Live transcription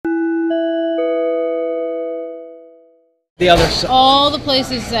The other side. All the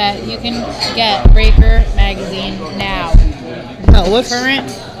places that you can get Breaker magazine now. No, let's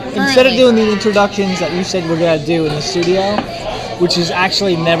Currently. instead of doing the introductions that you said we're gonna do in the studio, which has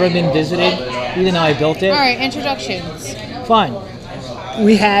actually never been visited, even though I built it. All right, introductions. Fine.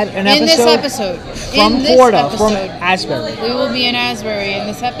 We had an In this episode episode. from in this Florida, episode, from Asbury. We will be in Asbury in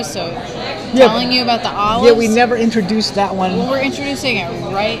this episode. Yeah, telling you about the olives. Yeah, we never introduced that one. Well, we're introducing it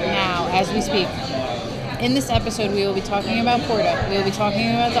right now as we speak. In this episode, we will be talking about Porta. We will be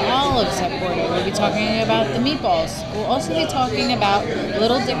talking about the olives at Porta. We'll be talking about the meatballs. We'll also be talking about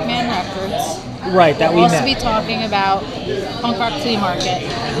Little Dick Man Records. Right, that We'll we also met. be talking about Punk Rock Flea Market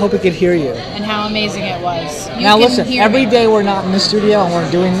I hope it could hear you. and how amazing it was. You Now can listen, hear every me. day we're not in the studio and we're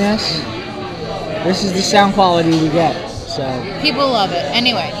doing this. This is the sound quality we get. So People love it.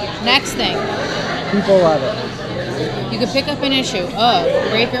 Anyway, next thing. people love it. You can pick up an issue of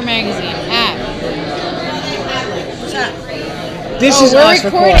Breaker Magazine at... This Oh, is we're us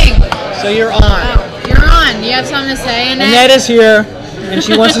recording. So you're on. Oh, you're on. You have something to say, Annette? Annette is here, and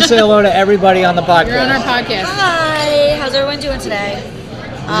she wants to say hello to everybody on the podcast. You're on our podcast. Hi, how's everyone doing today?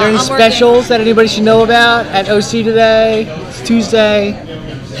 Is there any specials that anybody should know about at OC today? It's Tuesday.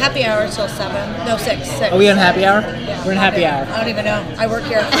 Happy hour till 7. No, 6. 6. Are we on happy hour? Yeah. We're in happy hour. I don't even know. I work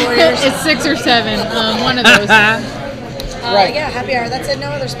here 4 years. It's 6 or 7. One of those. Right. Yeah, happy hour. That's it. No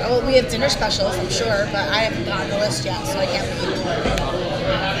other well, we have dinner specials, I'm sure, but I haven't gotten the list yet, so I can't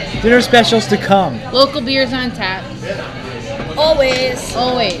read. Dinner specials to come. Local beers on tap. Always.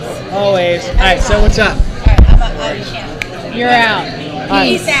 Always. Always. All right, so what's up? Alright, I'm up. Oh, you can't. You're out.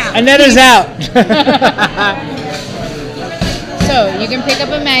 Peace out. Annette is out. So, you can pick up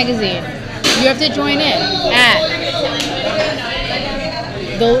a magazine. You have to join in at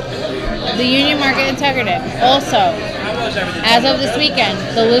the Union Market in Tuckerton. Also, as of this weekend,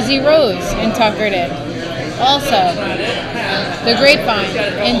 the Lizzie Rose in Tuckerton. Also, the Grapevine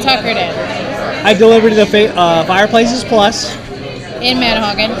in Tuckerton. I delivered to the Fireplaces Plus In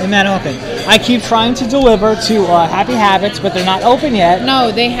Manahawkin. in Manhattan. I keep trying to deliver to Happy Habits, but they're not open yet.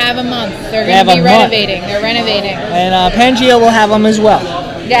 No, they have a month. They're They going to have be a month. renovating. They're renovating. And Pangea will have them as well.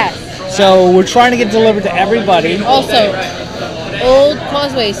 Yes. So we're trying to get delivered to everybody. Also, Old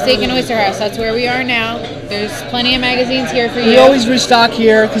Causeway Steak and Oyster House. That's where we are now. There's plenty of magazines here for you. We always restock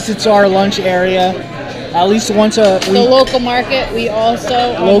here because it's our lunch area. At least once a The week. local market, we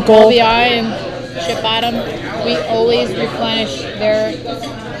also, Local. on LBI and Ship Bottom, we always replenish their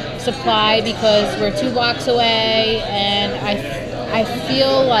supply because we're 2 blocks away, and I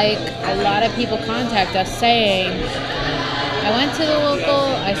feel like a lot of people contact us saying, I went to the local,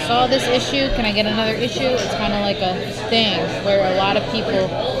 I saw this issue, can I get another issue? It's kind of like a thing where a lot of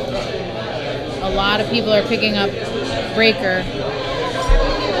people are picking up Breaker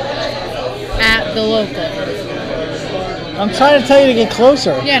at the local. I'm trying to tell you to get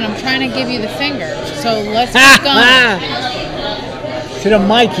closer. Yeah, and I'm trying to give you the finger. So let's keep going. To the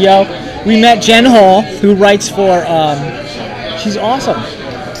mic, yo. We met Jen Hall, who writes for, she's awesome.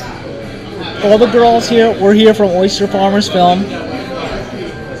 All the girls here, we're here from Oyster Farmers Film.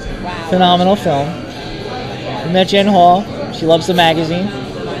 Wow. Phenomenal film. We met Jen Hall. She loves the magazine.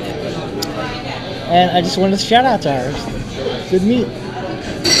 And I just wanted to shout out to her. Good meet.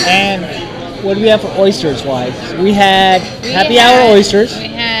 And what do we have for oysters wise? We had happy hour oysters, We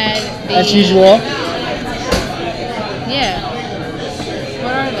had the... as usual. Yeah.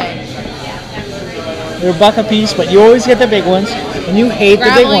 What are they? They're $1 a piece, but you always get the big ones, and you hate the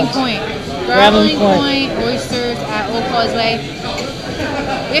big Graveling ones. Point. Graveling Graveling Point oysters at Old Causeway.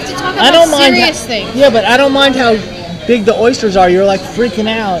 We have to talk I about don't mind. serious things. Yeah, but I don't mind how big the oysters are. You're like freaking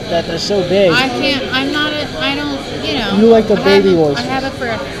out that they're so big. I can't, I'm not, I don't, you know. You like the I baby have a- oysters.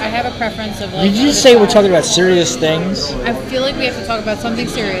 I have a preference of like. Did you other just say we're size. talking about serious things? I feel like we have to talk about something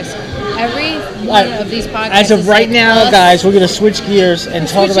serious. Every one Alright, of these podcasts. As of is right like now, us guys, we're gonna switch gears and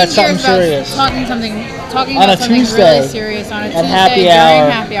talk about switching something gears about serious. Talking On about a something Tuesday really serious on a Tuesday happy during hour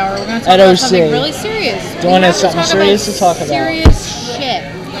happy hour. We're going to at talk about OC. something really serious. Dawn We has have something to serious to talk about. Serious shit.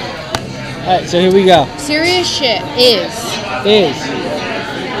 All right, so here we go. Serious shit is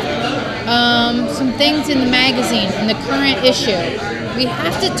some things in the magazine in the current issue. We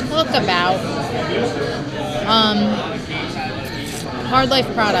have to talk about Hard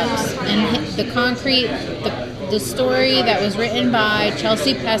Life products and the concrete, the story that was written by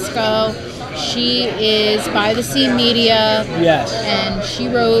Chelsea Pesco. She is by the Sea Media. Yes. And she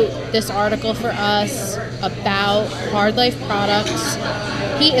wrote this article for us about Hard Life products.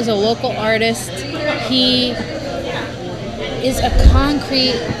 He is a local artist. He is a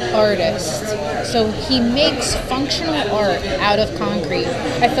concrete artist. So he makes functional art out of concrete.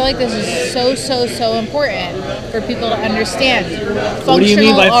 I feel like this is so important for people to understand. What do you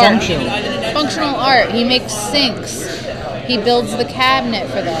mean by art. functional? Functional art. He makes sinks. He builds the cabinet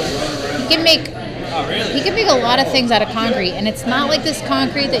for them. He can make a lot of things out of concrete, and it's not like this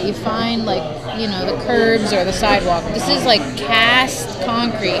concrete that you find like, you know, the curbs or the sidewalk. This is like cast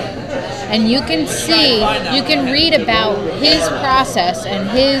concrete, and you can read about his process and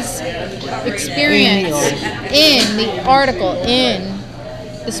his experience in the article in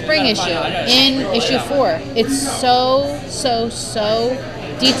the spring issue, in issue 4. It's so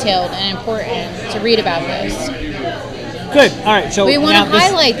detailed and important to read about this. Good. All right. So we want to this,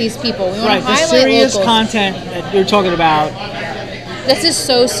 highlight these people. We want right, to highlight the serious locals. content that you're talking about This is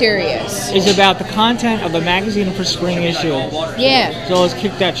so serious. is about the content of the magazine for spring issue. Yeah. So let's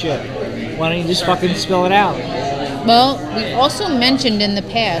kick that shit. Why don't you just fucking spill it out? Well, we also mentioned in the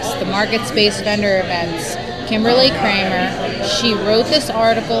past the market space vendor events. Kimberly Kramer, she wrote this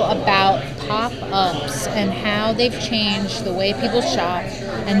article about pop-ups and how they've changed the way people shop.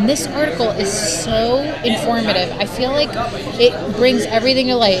 And this article is so informative. I feel like it brings everything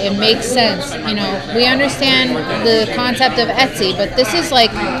to light. It makes sense. You know, we understand the concept of Etsy, but this is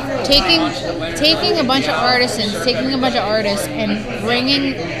like taking a bunch of artisans, and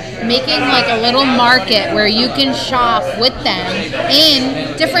making like a little market where you can shop with them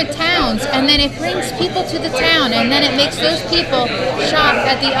in different towns, and then it brings people to the town, and then it makes those people shop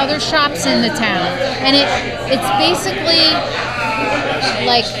at the other shops in the town, and it's basically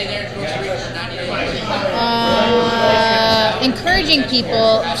like encouraging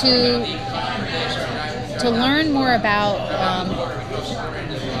people to learn more about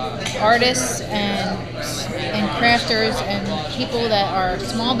artists and crafters and people that are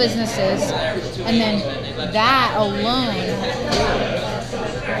small businesses, and then that alone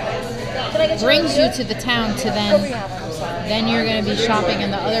brings you to the town to then you're going to be shopping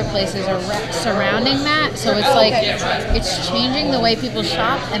in the other places surrounding that. So it's like it's changing the way people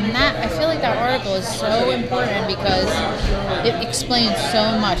shop, and that I feel like that article is so important because it explains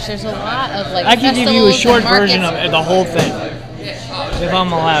so much. There's a lot of like I can give you a short version markets. of the whole thing, if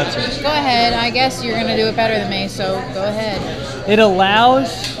I'm allowed to. Go ahead. I guess you're going to do it better than me, so go ahead. It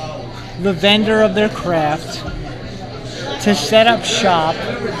allows the vendor of their craft to set up shop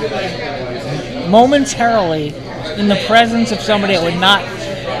momentarily in the presence of somebody that would not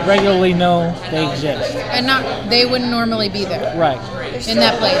regularly know they exist. And they wouldn't normally be there. Right. In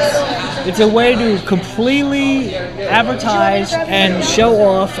that place. It's a way to completely advertise and show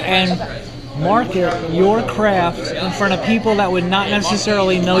off and market your craft in front of people that would not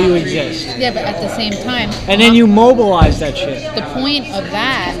necessarily know you exist. Yeah, but at the same time. And then you mobilize that shit. The point of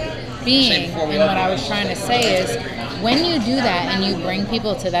that being, and what I was trying to say is, when you do that and you bring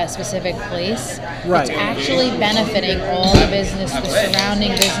people to that specific place, right, it's actually benefiting all the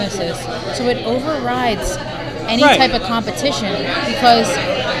surrounding businesses. So it overrides any right, type of competition because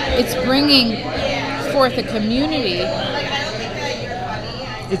it's bringing forth a community.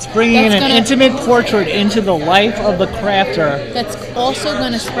 It's bringing in an intimate portrait into the life of the crafter. That's also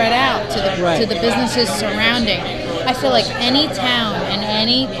going to spread out to the businesses surrounding. I feel like any town and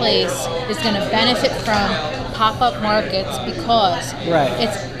any place is going to benefit from pop-up markets because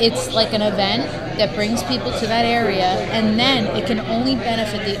it's like an event that brings people to that area, and then it can only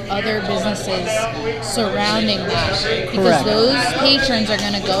benefit the other businesses surrounding that because those patrons are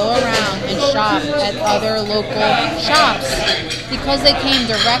going to go around and shop at other local shops because they came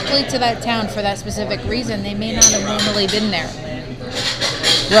directly to that town for that specific reason. They may not have normally been there.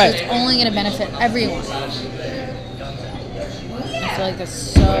 Right. So it's only going to benefit everyone. I feel like that's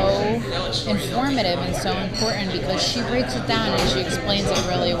so informative and so important because she breaks it down and she explains it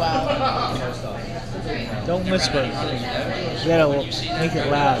really well. Don't whisper. You gotta make it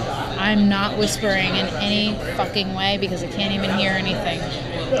loud. I'm not whispering in any fucking way because I can't even hear anything.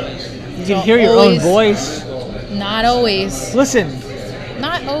 You can hear your own voice. Not always. Listen.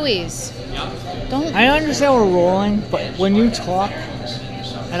 Not always. Don't. I understand we're rolling, but when you talk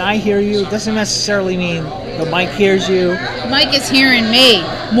and I hear you, it doesn't necessarily mean the mic hears you. Mike is hearing me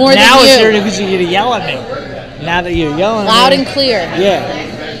more now than you. It's hearing because you're going to yell at me. Now that you're yelling loud at me. and clear. Yeah.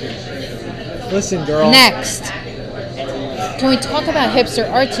 Listen, girl. Next. Can we talk about Hipster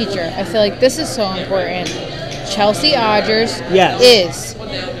Art Teacher? I feel like this is so important. Chelsea Odgers is.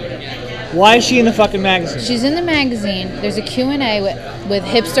 Why is she in the fucking magazine? She's in the magazine. There's a Q&A with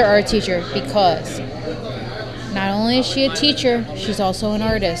Hipster Art Teacher because not only is she a teacher, she's also an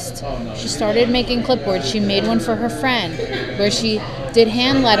artist. She started making clipboards. She made one for her friend where she did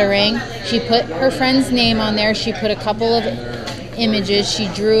hand lettering. She put her friend's name on there. She put a couple of images. She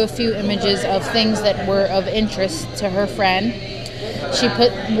drew a few images of things that were of interest to her friend. She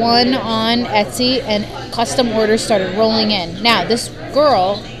put one on Etsy, and custom orders started rolling in. Now, this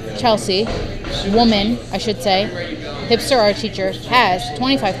girl, Chelsea, woman, I should say, hipster art teacher, has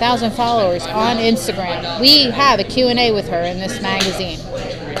 25,000 followers on Instagram. We have a Q&A with her in this magazine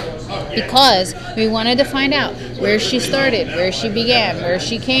because we wanted to find out where she started, where she began, where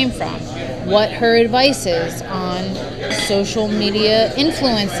she came from, what her advice is on social media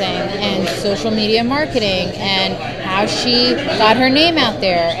influencing and social media marketing, and how she got her name out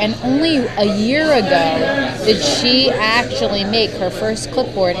there. And only a year ago did she actually make her first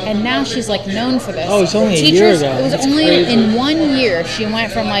clipboard, and now she's like known for this. Oh, it's only a year ago. It was That's only crazy. in 1 year she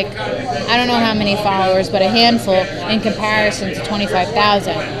went from like, I don't know how many followers, but a handful in comparison to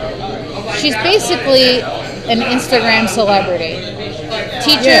 25,000. She's basically an Instagram celebrity.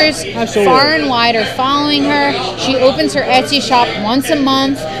 Teachers Yeah, absolutely. far and wide are following her. She opens her Etsy shop once a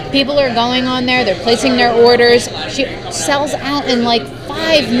month. People are going on there. They're placing their orders. She sells out in like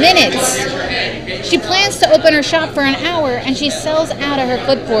 5 minutes. She plans to open her shop for an hour, and she sells out of her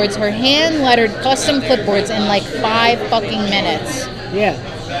clipboards, her hand-lettered custom clipboards, in like 5 fucking minutes. Yeah.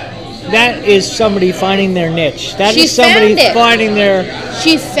 That is somebody finding their niche. That She is somebody found it. finding their...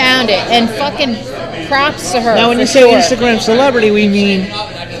 She found it, and fucking props to her. Now, when for you say sure. Instagram celebrity, we mean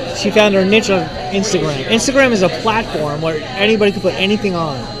she found her niche on Instagram. Instagram is a platform where anybody can put anything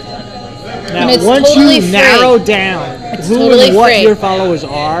on. Now, And it's once totally you free. narrow down It's who totally and what free. your followers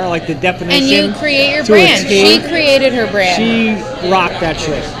are, like the definition, And you create your to a brand. T, She created her brand. she rocked that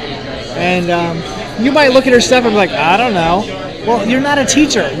shit. And you might look at her stuff and be like, I don't know. Well, you're not a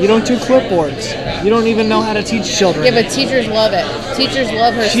teacher. You don't do clipboards. You don't even know how to teach children. Yeah, but teachers love it. Teachers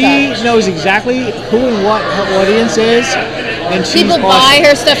love her She stuff. knows exactly who and what her audience is, and she's People awesome. buy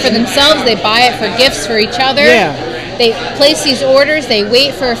her stuff for themselves. They buy it for gifts for each other. Yeah. They place these orders. They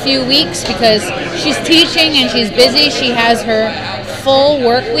wait for a few weeks because she's teaching and she's busy. She has her full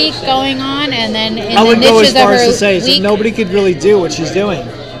work week going on, and then in I the would go as niches of far as her to say is that week, nobody could really do what she's doing.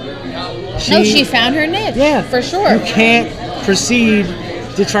 no, she found her niche. Yeah, for sure. You can't proceed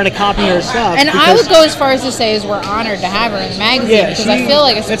to try to copy her stuff. And I because- would go as far as to say is we're honored to have her in the magazine Yeah, because I feel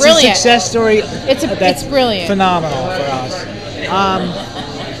like it's a brilliant. success story. It's brilliant. Phenomenal for us.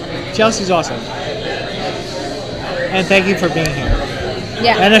 Chelsea's awesome. And thank you for being here.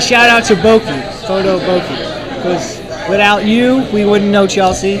 Yeah. And a shout out to Boki, Photo Boki, because without you, we wouldn't know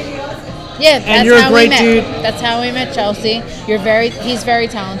Chelsea. Yeah, that's you're a how great we met. dude. That's how we met Chelsea. He's very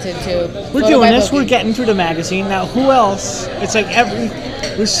talented too. We're Photo doing by this. Boki. We're getting through the magazine. Now, who else? It's like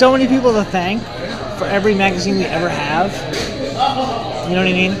there's so many people to thank for every magazine we ever have. You know what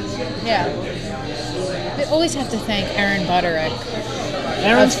I mean? Yeah. We always have to thank Aaron Butterick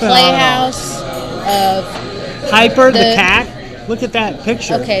Aaron's of phenomenal. Playhouse, of Hyper the the- cat. Look at that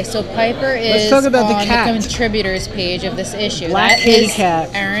picture. Okay, so Piper Let's is talk about the on cat. the contributors page of this issue. Black That kitty is cat.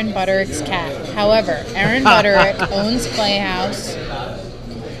 Aaron Butterick's cat. However, Aaron Butterick owns Playhouse.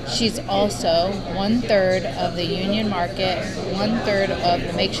 She's also 1/3 of the Union Market, 1/3 of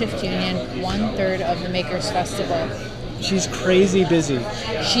the Makeshift Union, 1/3 of the Makers Festival. She's crazy busy.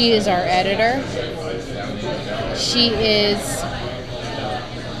 She is our editor. She is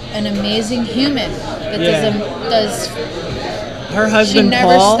an amazing human that Yeah. does Her husband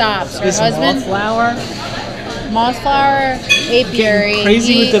never Paul stops. Her is husband- Mothflower. Mothflower apiary. Getting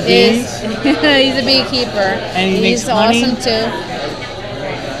crazy with the is- he's a beekeeper. And he he's makes honey. awesome too.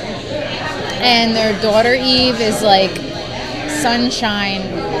 And their daughter Eve is like sunshine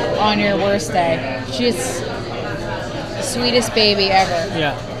on your worst day. She's the sweetest baby ever.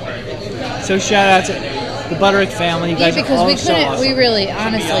 Yeah. So shout out to the Butterick family. You Yeah, guys because are all we so couldn't. awesome. We really,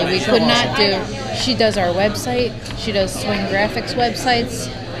 honestly, we So could not do. She does our website. She does Swing Graphics websites.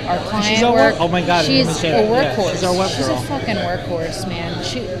 Our client She's our work. work- oh my God, she's let me say a that. Yeah, workhorse. she's our work She's girl. a fucking workhorse, man.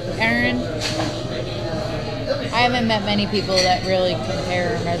 Erin. I haven't met many people that really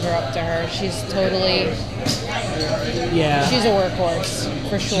compare or measure up to her. She's totally. Yeah. She's a workhorse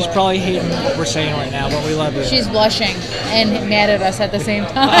for sure. She's probably hating what we're saying right now, but we love you. She's blushing and mad at us at the same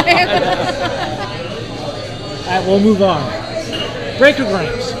time. All right, we'll move on.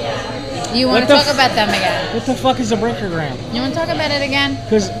 Breakergrams. You want What to the talk about them again? What the fuck is a breakergram? You want to talk about it again?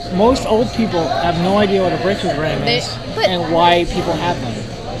 Because most old people have no idea what a breakergram They- is but- and why people have them.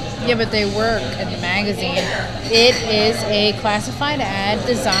 Yeah, but they work in the magazine. It is a classified ad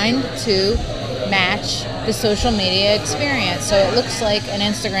designed to match the social media experience. So it looks like an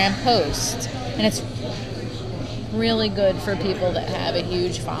Instagram post. And it's really good for people that have a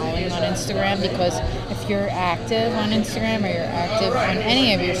huge following on Instagram, because if you're active on Instagram or you're active on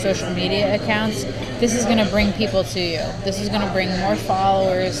any of your social media accounts, this is going to bring people to you. This is going to bring more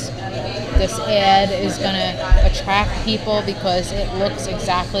followers. This ad is going to attract people because it looks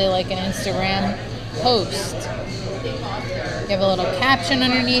exactly like an Instagram post. You have a little caption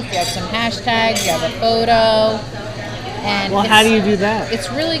underneath, you have some hashtags, you have a photo. And Well, how do you do that? It's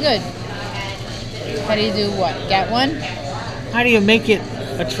really good. How do you do what? Get one? How do you make it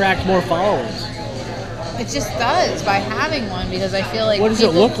attract more followers? It just does by having one, because I feel like What does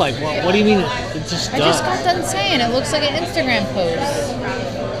people, it look like? What do you mean it just I does? just got done saying it looks like an Instagram post.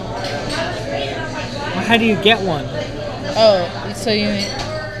 Well, how do you get one? Oh, so is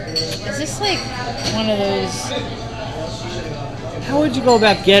this like one of those? How would you go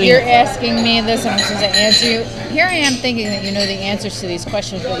about getting You're it? asking me this, and I'm supposed to answer you. Here I am thinking that you know the answers to these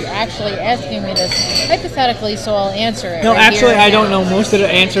questions, but you're actually asking me this hypothetically, so I'll answer it. No, right actually, here and I don't now. know most of the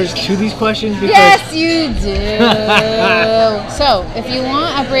answers to these questions because Yes, you do. So, if you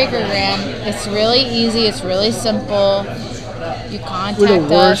want a breakergram, it's really easy. It's really simple. You contact We're the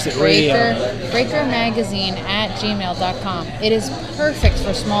worst us, at radio. breakermagazine@gmail.com. It is perfect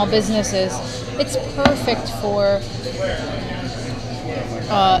for small businesses. It's perfect for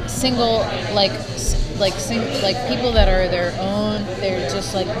single, like people that are their own. They're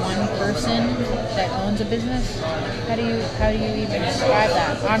just like one person that owns a business. How do you even describe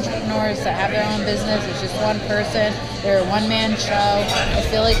that? Entrepreneurs that have their own business. It's just one person. They're a one-man show. I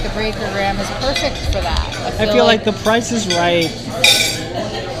feel like the breakergram is perfect for that. I feel like the price is right.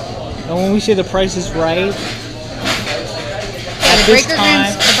 And when we say the price is right, the this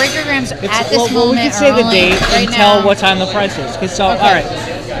time, breakergrams it's, at this well, moment we could say are the only date right and tell now. what time the price is. 'Cause so, Okay. all right,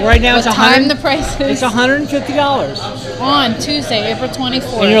 right now What it's time 100. the price is? It's $150. On Tuesday, April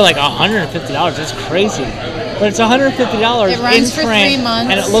 24th. And you're like, $150? That's crazy. But it's $150 It runs in for print, 3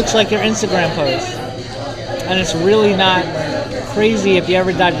 months. and it looks like your Instagram post. And it's really not crazy if you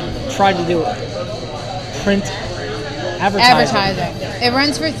ever tried to do print advertising. It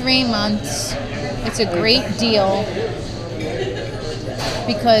runs for 3 months. It's a great deal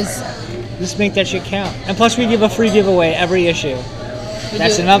because Just make that shit count. And plus, we give a free giveaway every issue.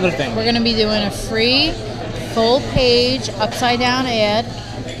 That's another thing. We're going to be doing a free full page upside down ad,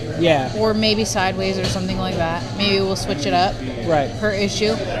 Yeah, or maybe sideways or something like that. Maybe we'll switch it up right. per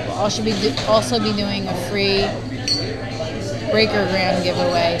issue. We'll also be doing a free breakergram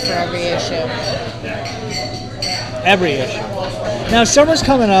giveaway for every issue. Every issue. Now, summer's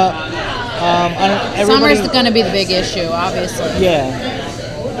coming up. Everybody, Summer's going to be the big issue, obviously. Yeah.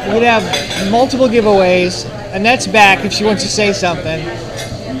 We're going to have multiple giveaways. Annette's back if she wants to say something.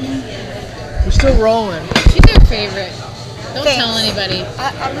 We're still rolling. She's our favorite. Don't Thanks. tell anybody.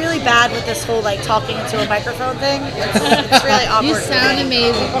 I'm really bad with this whole like talking into a microphone thing. It's really awkward. You for sound me.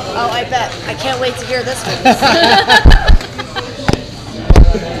 amazing. Oh, I bet. I can't wait to hear this one.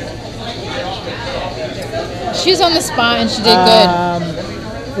 She was on the spot and she did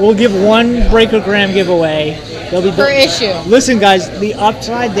good. We'll give one breakergram giveaway. There'll be Per issue. Listen, guys, the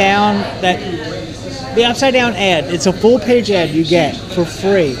upside down ad. It's a full page ad you get for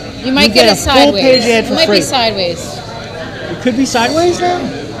free. You might get a it sideways. full page ad for It might free. be sideways. It could be sideways now.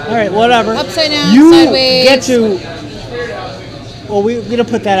 All right, whatever. Upside down, you sideways. get to. Well, we're gonna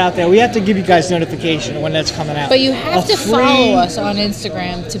put that out there. We have to give you guys notification when that's coming out. But you have A to free- follow us on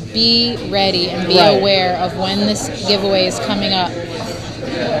Instagram to be ready and be Right. aware of when this giveaway is coming up.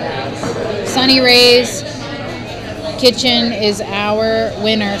 Sunny Ray's Kitchen is our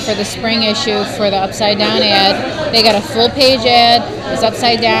winner for the spring issue for the Upside Down ad. They got a full page ad. It's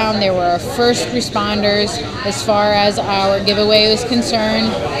upside down. They were our first responders as far as our giveaway was concerned.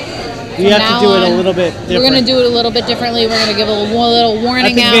 We From have to now do it a on, little bit different. We're going to do it a little bit differently. We're going to give a little I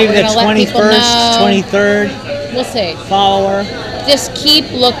warning think out. maybe We're the going to let people 21st, know. 23rd We'll see. follower. Just keep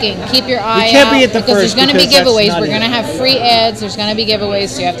looking. Keep your eye can't out. be at the because first there's going to be because that's giveaways. not We're it. going to have free ads. There's going to be giveaways,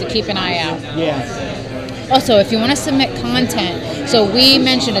 so you have to keep an eye out. Yeah. Also, if you want to submit content, so we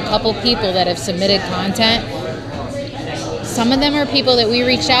mentioned a couple people that have submitted content. Some of them are people that we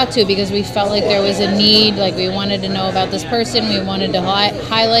reached out to because we felt like there was a need, like we wanted to know about this person, we wanted to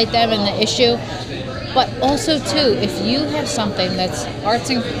highlight them in the issue. But also, too, if you have something that's arts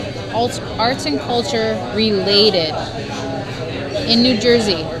and culture related in New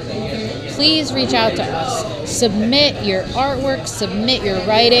Jersey, please reach out to us. Submit your artwork, submit your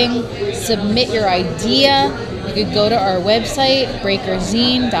writing, submit your idea. You could go to our website,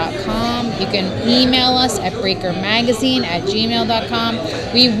 breakerzine.com. You can email us at breakermagazine@gmail.com.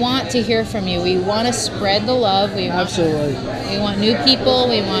 We want to hear from you. We want to spread the love. Absolutely. We want new people.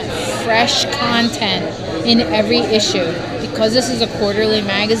 We want fresh content in every issue. Because this is a quarterly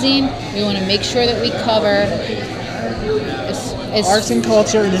magazine, we want to make sure that we cover arts and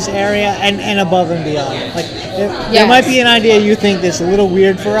culture in this area and above and beyond. Like, there might be an idea you think that's a little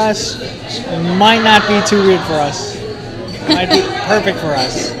weird for us. It might not be too weird for us. It might be perfect for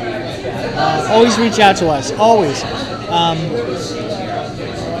us. Always reach out to us. Always.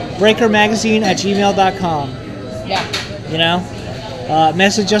 breakermagazine@gmail.com. Yeah. You know?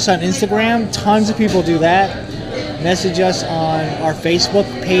 Message us on Instagram. Tons of people do that. Message us on our Facebook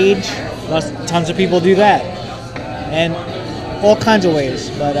page. Tons of people do that. And all kinds of ways.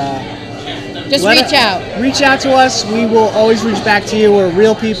 But just reach out. Reach out to us. We will always reach back to you. We're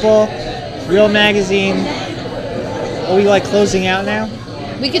real people. Real magazine. Are we like closing out now?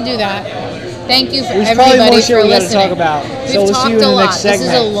 We could do that. Thank you for There's everybody probably more shit for we gotta listening. talk about. We've So we'll talked see you in a the lot. next segment.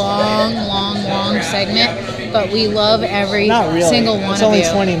 This is a long segment, but we love every Not really. single one It's of only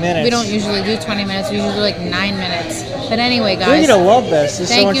you. 20 minutes. We don't usually do 20 minutes. We usually do like 9 minutes. But anyway, guys, You're gonna love this. There's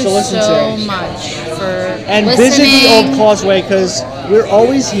so thank much you to listen so to. much for And listening. visit the Old Causeway because we're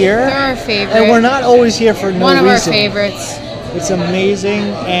always here. They're our favorite. And we're not always here for no one of reason. our favorites. It's amazing.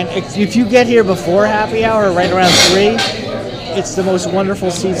 And if you get here before happy hour, right around 3, it's the most wonderful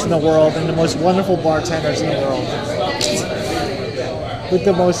seats in the world and the most wonderful bartenders in the world. With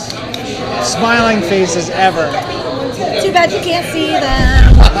the most smiling faces ever. Too bad you can't see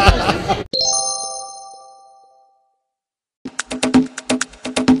them.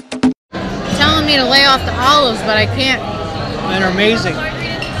 Telling me to lay off the olives, but I can't. And are amazing.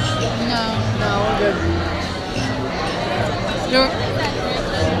 No. No, we're good. You're-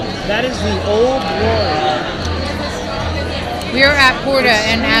 That is the Old Glory. We are at Porta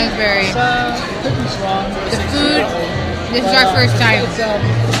in Asbury. Cookie Swan. The food, this is our first time. It's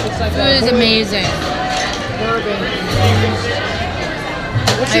like Food is amazing. bourbon.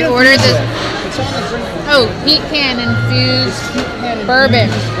 What's I it ordered infused this- with? It's on the drink. Oh, pecan infused Pecan bourbon.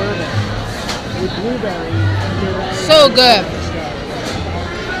 infused bourbon with blueberry. So good.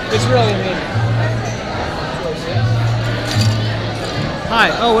 It's really amazing. Hi.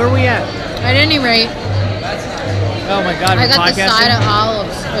 Oh, where are we at? At any rate, Oh my God, I we're got the podcasting? side of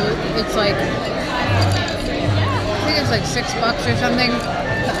olives. It's like, I think it's like $6 or something.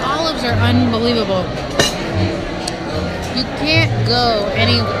 The olives are unbelievable. You can't go to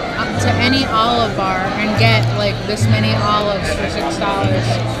any olive bar and get like this many olives for $6.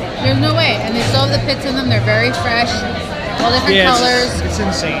 There's no way. And they still have the pits in them. They're very fresh, all different Yeah, colors. it's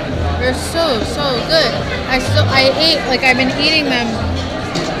insane. They're so good. I ate, like I've been eating them,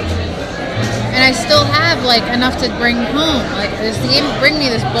 and I still have like enough to bring home. Like they even bring me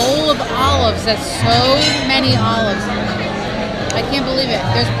this bowl of olives. That's so many olives. I can't believe it.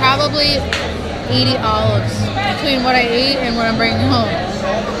 There's probably 80 olives between what I ate and what I'm bringing home.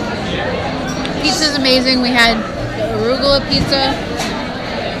 Pizza's amazing. We had the arugula pizza.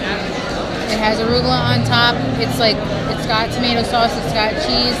 It has arugula on top. It's got tomato sauce. It's got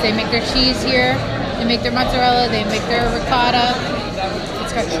cheese. They make their cheese here. They make their mozzarella. They make their ricotta.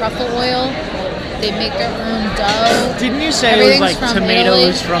 It's got truffle oil. They make their own dough. Didn't you say it was like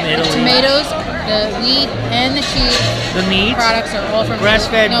tomatoes from Italy? Tomatoes, the wheat, and the cheese The meat? products are all from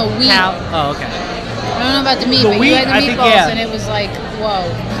Grass-fed No, wheat. cow. Oh, okay. I don't know about the meat, The but wheat, you had the I think, meatballs, yeah. and it was like, whoa.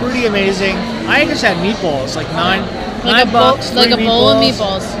 Pretty amazing. I just had meatballs, like $9 Like a bowl, bucks, like a 3 bowl of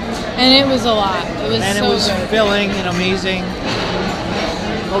meatballs. And it was a lot. It was And so it was good. filling and amazing.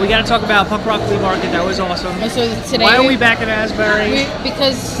 Well, we got to talk about Punk Rock Flea Market. That was awesome. And so today, Why are we back in Asbury?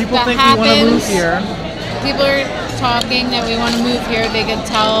 because People that think happens. we want to move here. People are talking that we want to move here. They can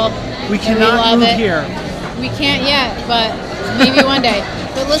tell. We that cannot love move it. here. We can't yet, but maybe one day.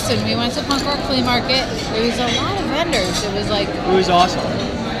 But listen, we went to Punk Rock Flea Market. There was a lot of vendors. It was like, It was awesome.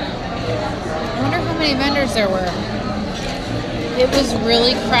 I wonder how many vendors there were. It was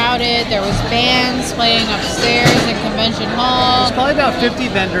really crowded. There was bands playing upstairs in Convention Hall. There's probably about 50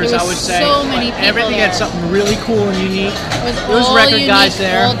 vendors, There I was would say. so many people Everything there. had something really cool and unique. It There was all record unique, guys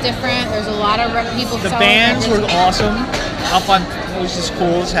there. all different. There's a lot of people The selling bands were records. awesome. Up on, it was just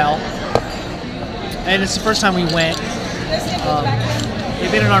cool as hell. And it's the first time we went.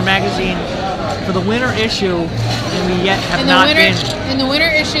 They've been in our magazine for the winter issue, and we yet have not been. In the winter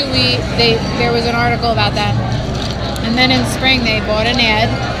issue, there was an article about that, and then in spring they bought an ad.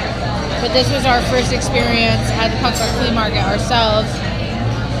 But this was our first experience at the Punk Rock Flea Market ourselves.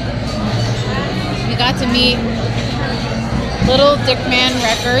 We got to meet Little Dick Man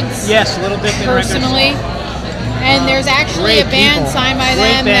Records. Yes, Little Dick Man personally, and there's actually great a band people. signed by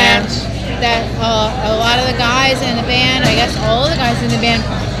Great them bands. that a lot of the guys in the band, I guess all of the guys in the band,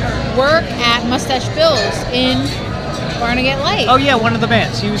 work at Mustache Bill's in Barnegat Lake. Oh yeah, one of the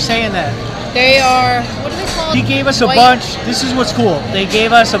bands. He was saying that. They are, what do they call? He gave us a bunch. This is what's cool. They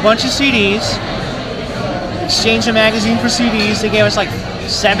gave us a bunch of CDs. Exchanged the magazine for CDs. They gave us like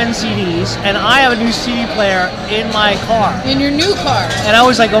 7 CDs, and I have a new CD player in my car. In your new car. And I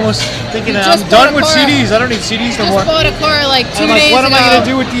was like almost thinking, You I'm just done bought a with car. CDs. I don't need CDs no more. Just bought a car like 2 And I'm like, days what am ago. I going to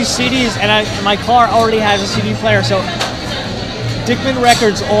do with these CDs? And my car already has a CD player, so Dickman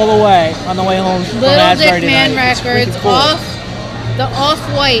Records all the way on the way home from Little Asbury Dick Man tonight. It's Records. freaking cool. The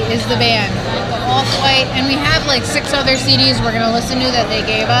Off-White is the band. The Off-White, and we have like 6 other CDs we're gonna listen to that they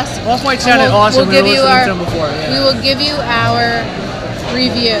gave us. Off-White And sounded awesome. We'll give we you were our. listening to them before. Yeah. We will give you our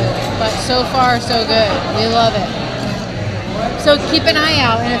review, but so far so good. We love it. So keep an eye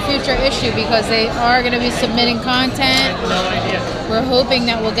out in a future issue because they are going to be submitting content. We're hoping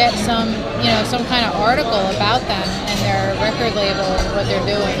that we'll get some kind of article about them and their record label and what they're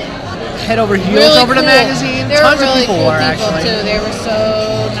doing. Head over heels Really over the cool. magazine. They were Tons really of people cool were people actually. too. They were so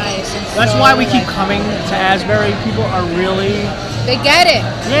nice. And That's so, why we keep like, coming to Asbury. People are really, They get it.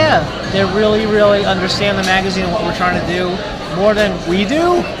 yeah, they really, really understand the magazine and what we're trying to do more than we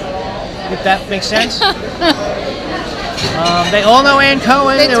do. If that makes sense. They all know Ann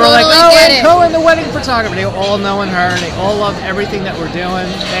Cohen. They were like, totally oh, get Ann it. Cohen, the wedding photographer. They all know her. They all love everything that we're doing.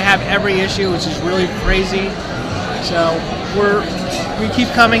 They have every issue, which is really crazy. So we keep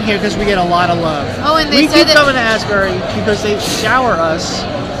coming here because we get a lot of love. Oh, and they we said keep that- coming to Asbury because they shower us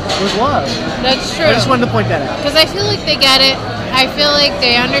with love. That's true. I just wanted to point that out. Because I feel like they get it. I feel like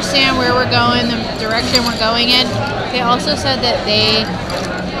they understand where we're going, the direction we're going in. They also said that they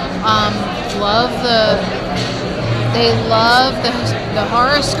love the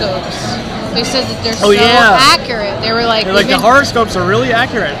horoscopes. They said that they're so accurate. They were like, the horoscopes are really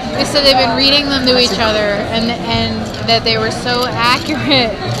accurate. They said they've been reading them to each other, and that they were so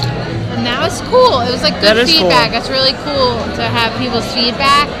accurate. And that was cool. It was like good feedback. Cool. That's really cool to have people's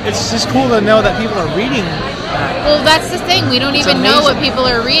feedback. It's just cool to know that people are reading that. Well, that's the thing. We don't even know what amazing. people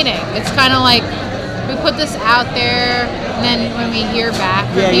are reading. It's kind of like we put this out there, and then when we hear back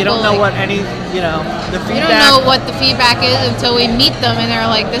from people, you don't know like, what the feedback. we don't know what the feedback is until we meet them, and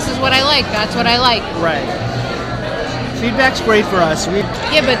they're like, "This is what I like. That's what I like." Right. Feedback's great for us.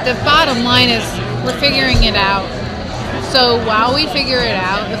 Yeah, but the bottom line is we're figuring it out. So while we figure it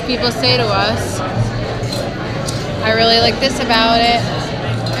out, if people say to us, I really like this about it,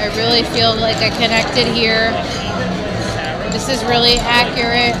 I really feel like I connected here, this is really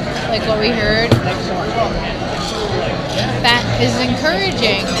accurate, like what we heard, that is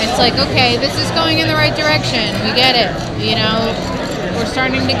encouraging. It's like, okay, this is going in the right direction. We get it. We're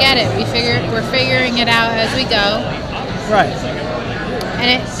starting to get it. We're figuring it out as we go. Right.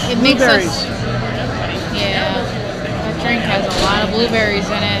 And it makes us... Yeah. That drink has a lot of blueberries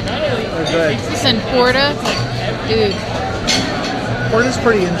in it. They're good. Listen, Porta, dude. Porta's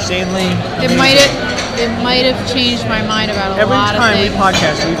pretty insanely It amazing. might have changed my mind about a Every lot of time we things.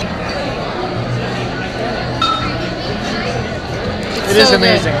 podcast, It's it is so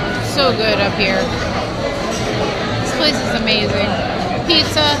amazing. Good. So good up here. This place is amazing.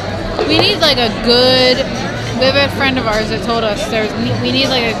 Pizza. We need like a good. We have a friend of ours that told us we need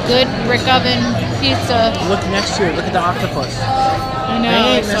like a good brick oven pizza. Look next to it. Look at the octopus. I know. They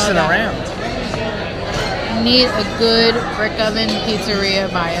ain't I saw messing that. around. We need a good brick oven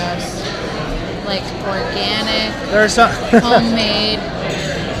pizzeria by us. Like organic, There's some. homemade.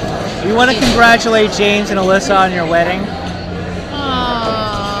 We want to congratulate James and Alyssa on your wedding.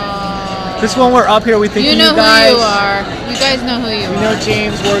 Aww. Just when we're up here, we think You of know you guys. who you are. You guys know who you We are. know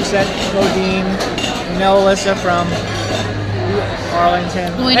James works at Modine. We know Alyssa from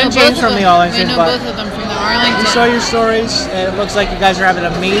Arlington. We know and James both of from them. the Arlington. We know but both of them from the Arlington. we saw your stories, and it looks like you guys are having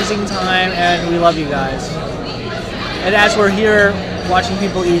an amazing time, and we love you guys. And as we're here watching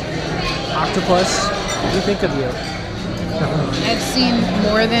people eat octopus, we think of you. I've seen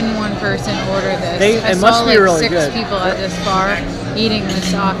more than one person order this. It I must saw be like really 6 good. people at this bar eating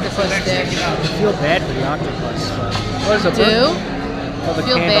this octopus dish. I feel bad for the octopus. But what is it? Do? All the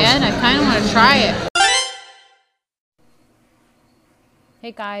Feel candles. bad? I kind of want to try it.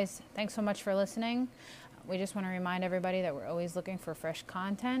 Hey guys, thanks so much for listening. We just want to remind everybody that we're always looking for fresh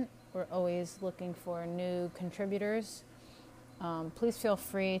content. We're always looking for new contributors. Please feel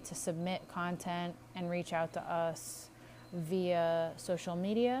free to submit content and reach out to us via social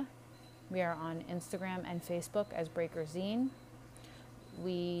media. We are on Instagram and Facebook as Breaker Zine.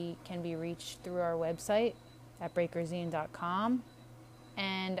 We can be reached through our website at breakerzine.com,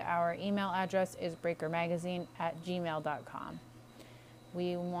 and our email address is breakermagazine@gmail.com.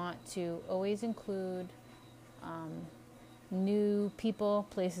 We want to always include new people,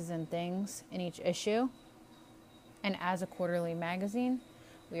 places, and things in each issue. And as a quarterly magazine,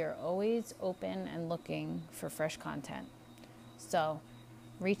 We are always open and looking for fresh content. So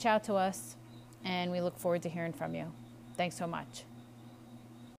reach out to us, and we look forward to hearing from you. Thanks so much.